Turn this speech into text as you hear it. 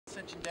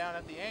cinching down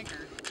at the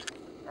anchor,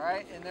 all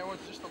right, and there was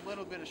just a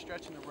little bit of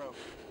stretching the rope,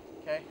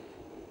 okay?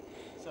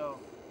 So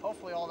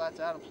hopefully all that's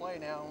out of play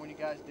now, and when you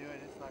guys do it,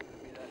 it's not going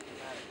to be that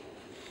dramatic.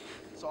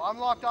 So I'm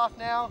locked off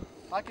now.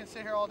 I can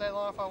sit here all day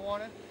long if I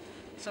wanted.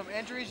 Some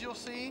injuries you'll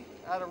see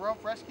out of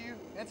rope rescue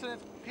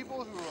incidents,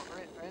 people who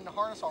are in the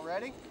harness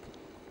already.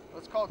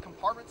 What's called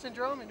compartment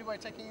syndrome. Anybody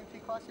taking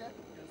EMT class yet?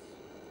 Yes.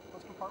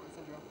 What's compartment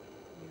syndrome?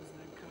 It means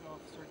they cut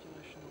off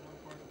circulation in one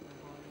part of their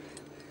body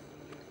and they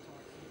inject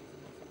toxins as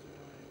the muscles are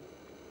dying.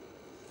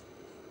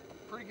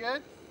 Pretty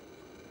good.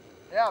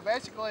 Yeah,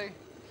 basically,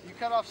 you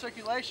cut off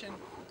circulation,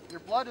 your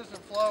blood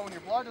doesn't flow. When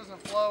your blood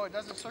doesn't flow, it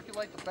doesn't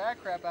circulate the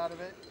bad crap out of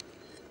it.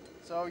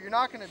 So you're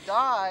not going to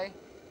die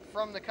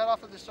from the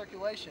cutoff of the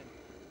circulation.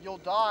 You'll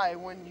die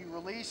when you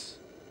release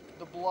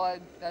the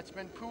blood that's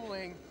been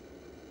pooling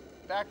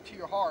back to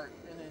your heart,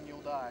 and then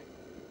you'll die,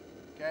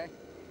 okay?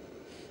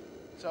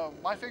 So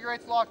my figure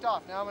eight's locked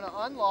off. Now I'm going to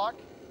unlock.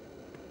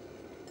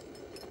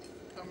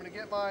 I'm going to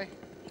get my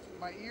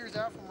ears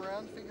out from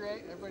around the figure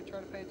eight. Everybody try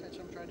to pay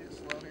attention. I'm trying to do it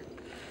slow here.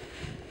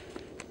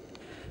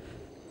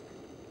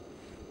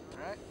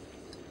 All right.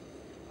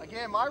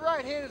 Again, my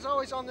right hand is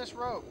always on this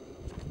rope,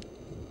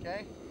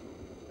 okay?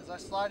 As I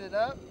slide it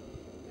up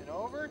and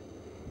over.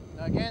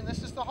 Now again,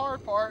 this is the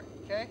hard part,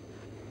 okay?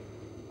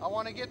 I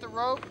want to get the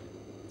rope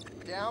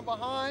down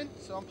behind,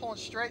 so I'm pulling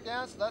straight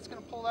down, so that's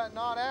going to pull that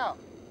knot out.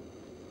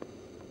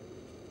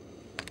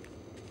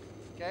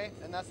 Okay,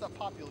 and that's the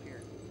pop you'll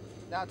hear.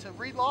 Now to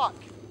relock,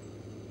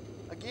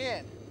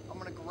 again, I'm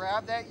going to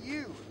grab that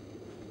U,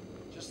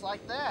 just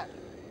like that,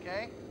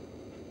 okay?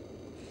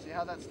 See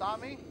how that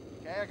stopped me?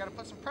 Okay, I got to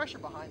put some pressure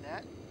behind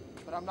that,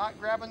 but I'm not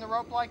grabbing the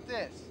rope like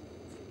this.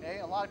 Okay,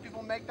 a lot of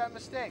people make that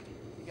mistake.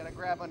 You got to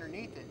grab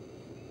underneath it,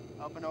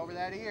 up and over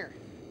that ear,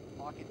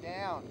 lock it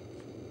down.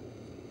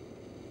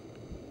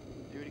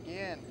 Do it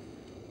again.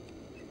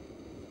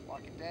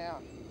 Lock it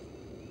down.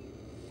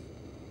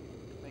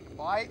 Make a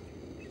bite.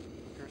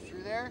 Go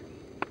through there.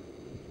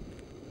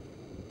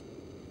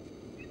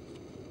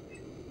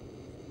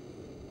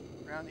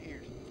 Around the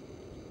ears.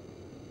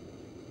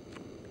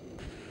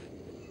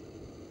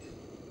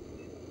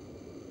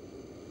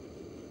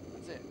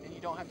 That's it. And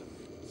you don't have to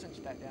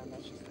cinch that down.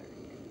 That's just there.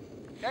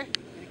 Okay?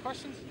 Any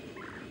questions?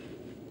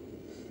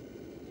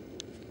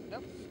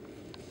 Nope.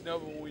 No,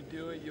 but when we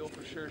do it, you'll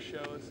for sure show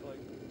us, like,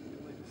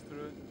 lead us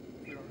through it.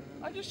 If we don't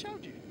remember. I just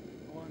showed you.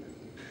 I wonder.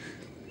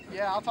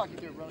 Yeah, I'll talk you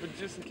through it, brother. But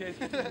just in case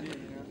we do, you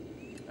know.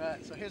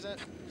 Alright, so here's that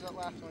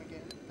last one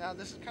again. Now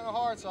this is kind of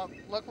hard, so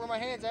look where my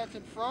hand's at. It's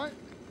in front.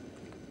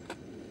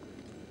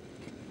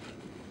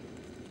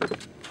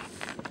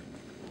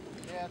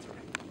 Yeah, that's right.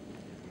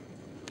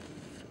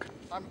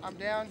 I'm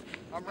down.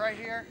 I'm right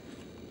here,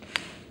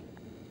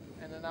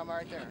 and then I'm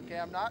right there. Okay,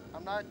 I'm not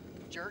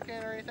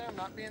jerking or anything. I'm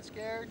not being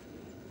scared.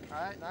 All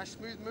right, nice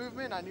smooth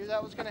movement. I knew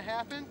that was going to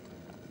happen.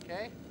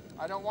 Okay,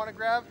 I don't want to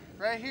grab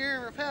right here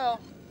and rappel.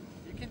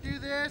 You can do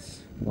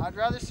this. I'd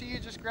rather see you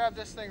just grab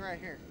this thing right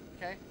here.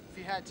 Okay, if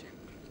you had to.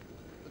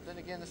 But then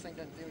again, this thing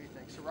doesn't do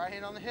anything. So right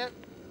hand on the hip.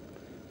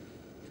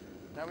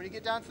 Now when you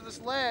get down to this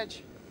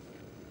ledge,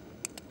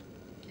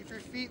 keep your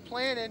feet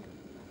planted.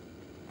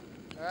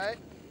 All right,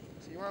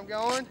 see where I'm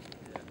going?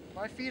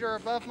 My feet are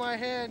above my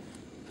head.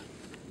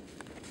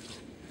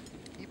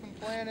 Keep them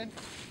planted.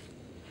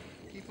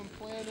 Keep them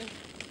planted.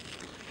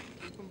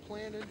 Keep them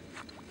planted.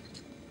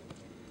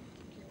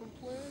 Keep them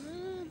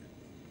planted.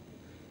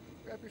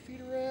 Wrap your feet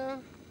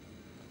around.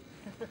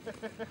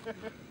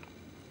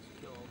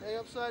 Stay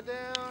upside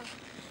down.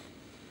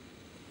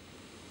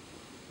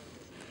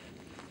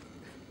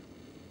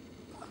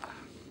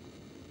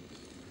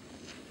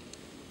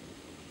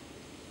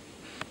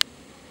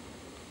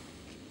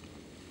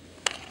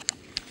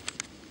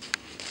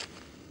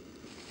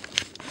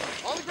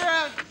 On the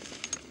ground.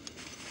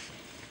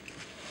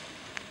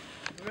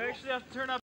 We actually have to turn up